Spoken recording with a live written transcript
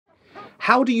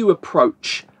how do you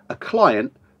approach a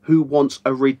client who wants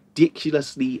a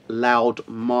ridiculously loud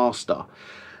master?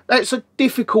 That's a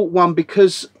difficult one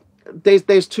because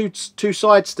there's two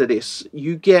sides to this.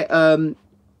 You get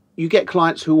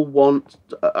clients who will want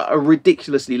a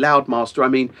ridiculously loud master. I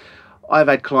mean, I've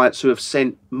had clients who have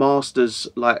sent masters,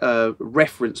 like a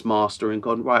reference master, and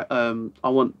gone, right, I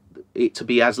want it to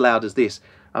be as loud as this.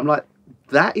 I'm like,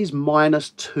 that is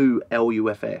 -2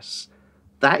 LUFS.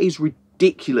 That is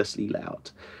ridiculously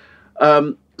loud.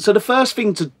 So the first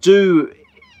thing to do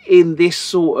in this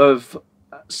sort of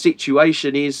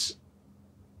situation is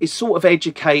sort of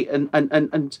educate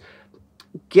and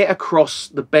get across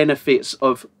the benefits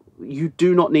of, you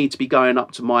do not need to be going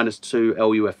up to -2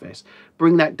 LUFS.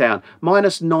 Bring that down.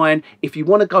 -9, if you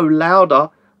want to go louder,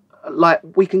 like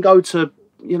we can go to,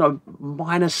 you know,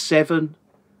 -7,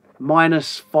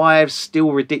 -5,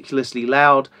 still ridiculously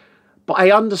loud. But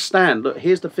I understand, look,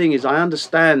 here's the thing is, I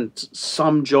understand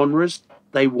some genres,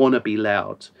 they want to be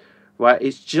loud, right?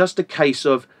 It's just a case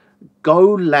of go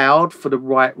loud for the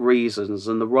right reasons,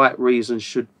 and the right reasons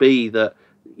should be that,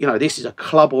 you know, this is a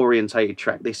club orientated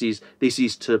track. This is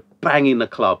to bang in the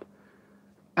club.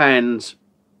 And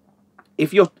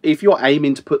if you're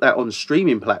aiming to put that on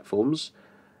streaming platforms,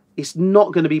 it's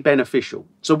not going to be beneficial.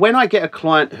 So when I get a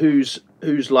client who's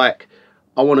like,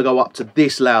 I want to go up to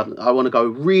this loud, I want to go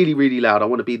really, really loud, I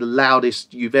want to be the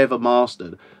loudest you've ever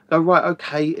mastered, go, right,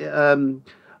 okay.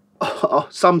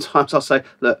 Sometimes I'll say,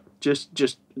 look,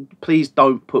 just please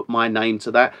don't put my name to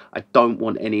that. I don't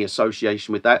want any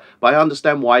association with that. But I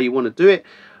understand why you want to do it.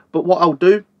 But what I'll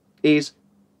do is,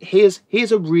 here's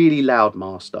a really loud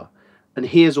master, and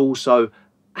here's also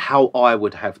how I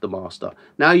would have the master.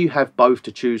 Now you have both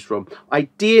to choose from.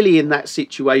 Ideally in that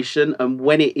situation, and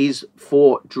when it is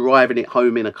for driving it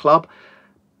home in a club,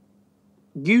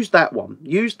 use that one.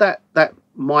 Use that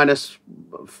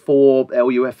 -4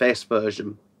 LUFS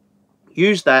version.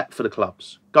 Use that for the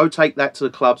clubs. Go take that to the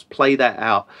clubs, play that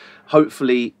out.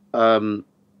 Hopefully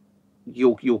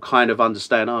you'll kind of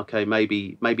understand, okay,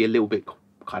 maybe a little bit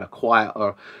kind of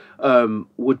quieter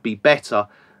would be better.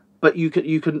 But you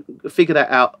can figure that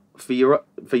out for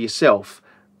yourself.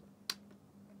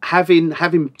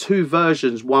 Having two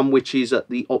versions, one which is at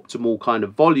the optimal kind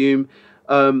of volume,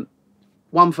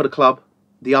 one for the club,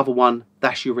 the other one,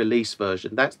 that's your release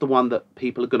version. That's the one that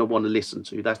people are going to want to listen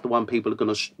to. That's the one people are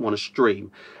going to want to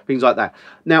stream, things like that.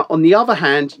 Now, on the other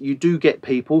hand, you do get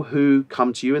people who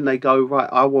come to you and they go, right,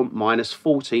 I want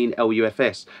 -14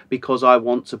 LUFS because I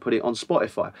want to put it on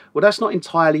Spotify. Well, that's not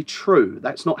entirely true.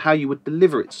 That's not how you would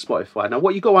deliver it to Spotify. Now,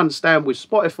 what you got to understand with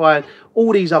Spotify and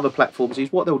all these other platforms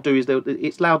is what they'll do is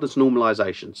it's loudness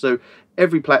normalization. So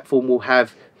every platform will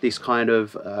have this kind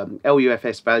of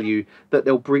LUFS value that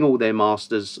they'll bring all their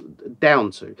masters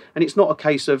down to. And it's not a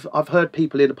case of, I've heard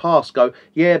people in the past go,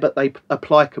 yeah, but they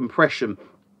apply compression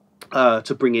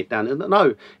to bring it down. And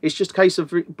no, it's just a case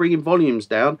of bringing volumes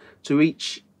down to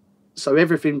each, so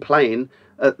everything playing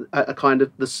at a kind of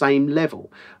the same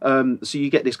level. So you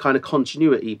get this kind of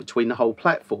continuity between the whole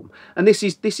platform. And this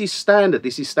is standard.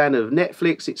 This is standard of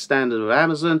Netflix, it's standard of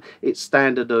Amazon, it's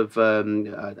standard of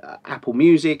Apple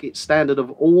Music, it's standard of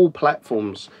all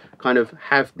platforms kind of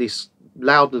have this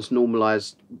loudness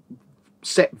normalized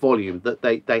set volume that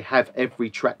they have every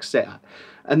track set at.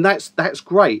 And that's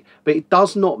great, but it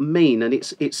does not mean, and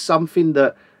it's something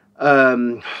that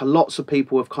lots of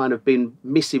people have kind of been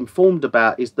misinformed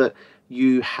about, is that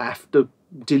you have to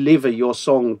deliver your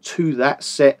song to that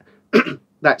set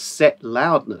that set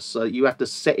loudness. So you have to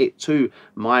set it to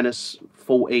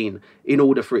 -14 in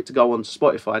order for it to go on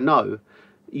Spotify. No,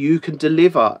 you can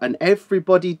deliver, and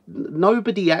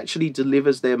nobody actually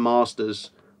delivers their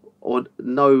masters, or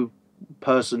no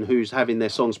person who's having their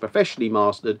songs professionally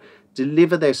mastered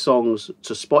deliver their songs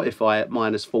to Spotify at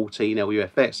 -14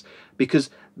 LUFS, because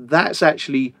that's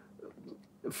actually,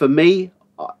 for me,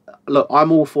 look,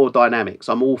 I'm all for dynamics.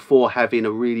 I'm all for having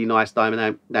a really nice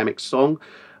dynamic song,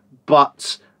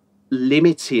 but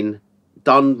limiting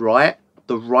done right,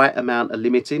 the right amount of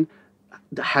limiting,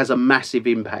 has a massive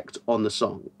impact on the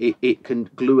song. It can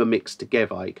glue a mix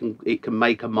together. It can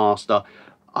make a master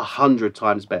 100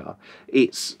 times better.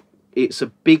 It's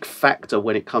a big factor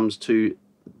when it comes to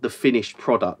the finished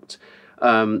product.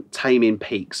 Taming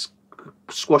peaks,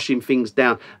 squashing things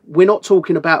down. We're not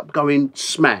talking about going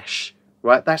smash,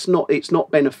 right? It's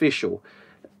not beneficial.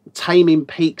 Taming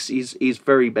peaks is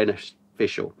very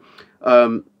beneficial.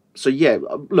 So yeah,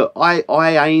 look,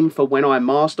 I aim for, when I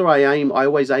master, I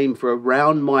always aim for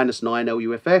around -9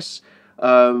 LUFS.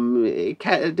 It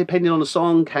can, depending on the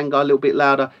song, can go a little bit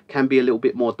louder, can be a little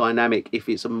bit more dynamic if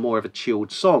it's more of a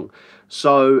chilled song.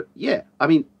 So yeah, I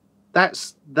mean,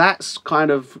 that's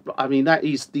kind of, I mean, that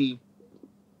is the,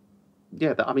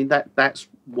 yeah, I mean, that's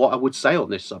what I would say on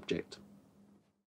this subject.